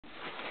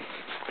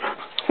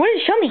What did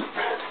it show me?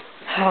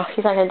 Oh,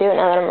 he's not going to do it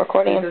now that I'm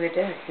recording him. Go get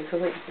Daddy. He's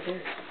waiting for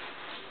Daddy.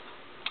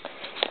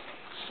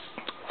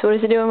 So what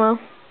is he doing, Mom?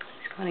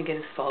 He's going to get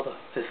his father.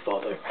 His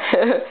father.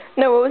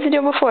 No, what was he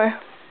doing before?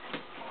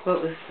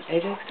 What was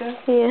AJax doing?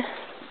 Yeah.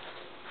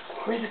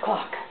 Where's the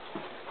clock?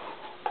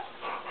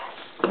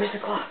 Where's the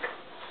clock?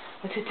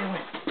 What's it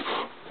doing?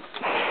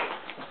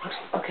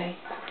 Okay.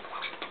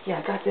 Yeah,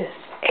 I got this.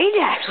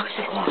 AJax! Where's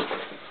the clock?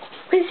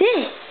 What is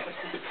this? What's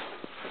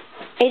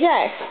that?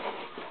 AJax!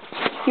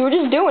 You were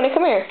just doing it.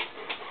 Come here.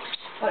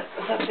 What's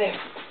up there?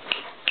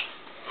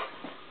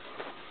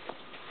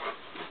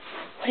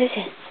 What is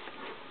it?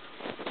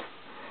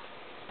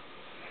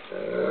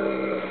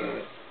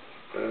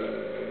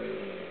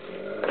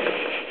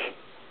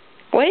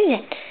 What is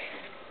it?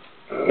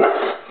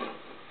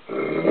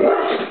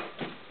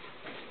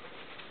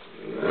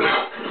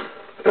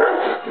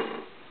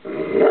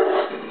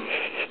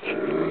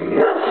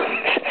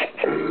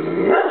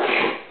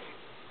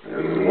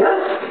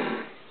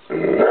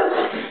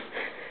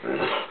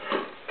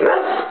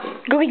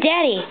 Go get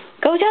Daddy.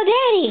 Go tell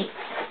Daddy.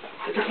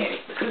 Go get Daddy.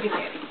 Go get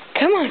Daddy.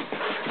 Come on.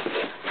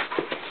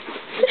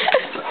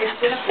 It's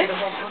been up there the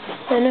whole time.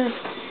 I know.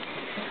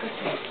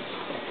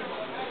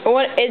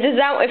 What is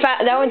that? If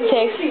that one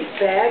takes. These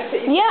bags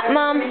that you Yeah,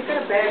 Mom. He's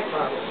got a bag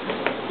problem.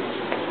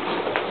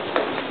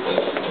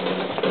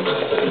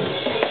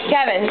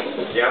 Kevin.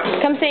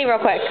 Yeah. Come see real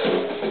quick.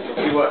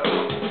 See what?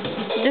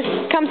 Just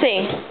come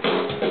see.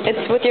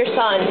 It's with your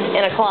son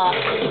in a clock.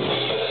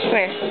 Come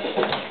here.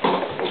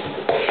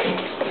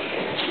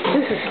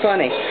 This is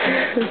funny.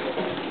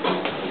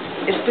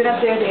 It's been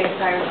up there the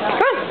entire time.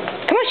 Come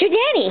on. Come on, shoot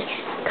Daddy.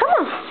 Come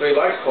on. So he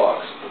likes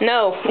clocks.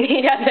 No,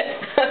 he doesn't.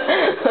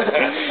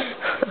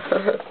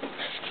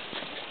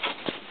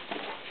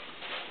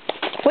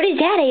 What is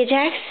that,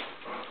 AJax?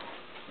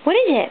 What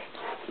is it?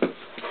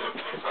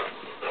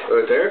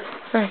 Right there?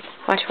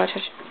 Watch.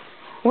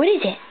 What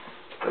is it?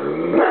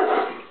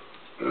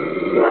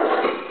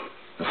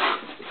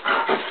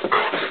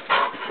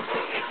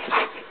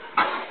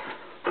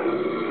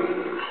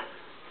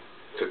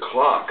 It's a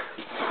clock.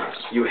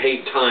 You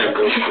hate time,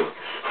 don't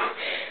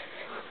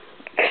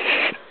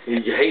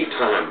you? You hate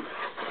time.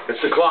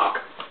 It's the clock.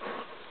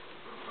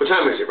 What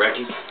time is it,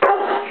 Racky?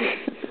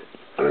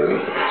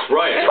 That's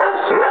right.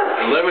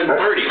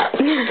 11:30.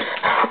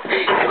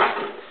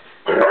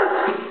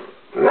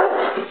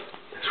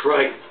 That's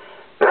right.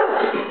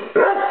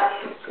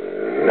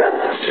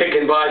 It's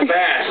ticking by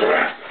fast.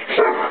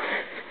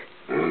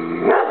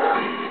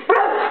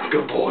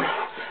 Good boy.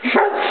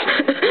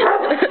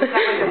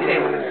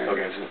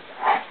 Okay.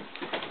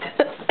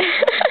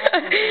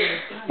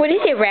 What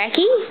is it,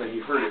 Racky? So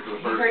you heard it for the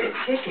You first heard it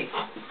time. ticking.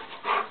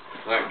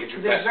 All right, get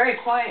your They're pet. very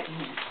quiet in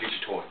here. Get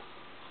your toy.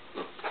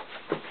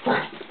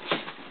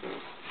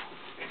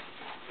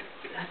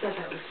 I thought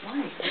that was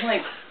funny. I'm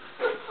like,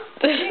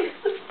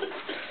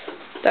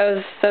 that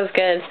was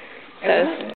good. That was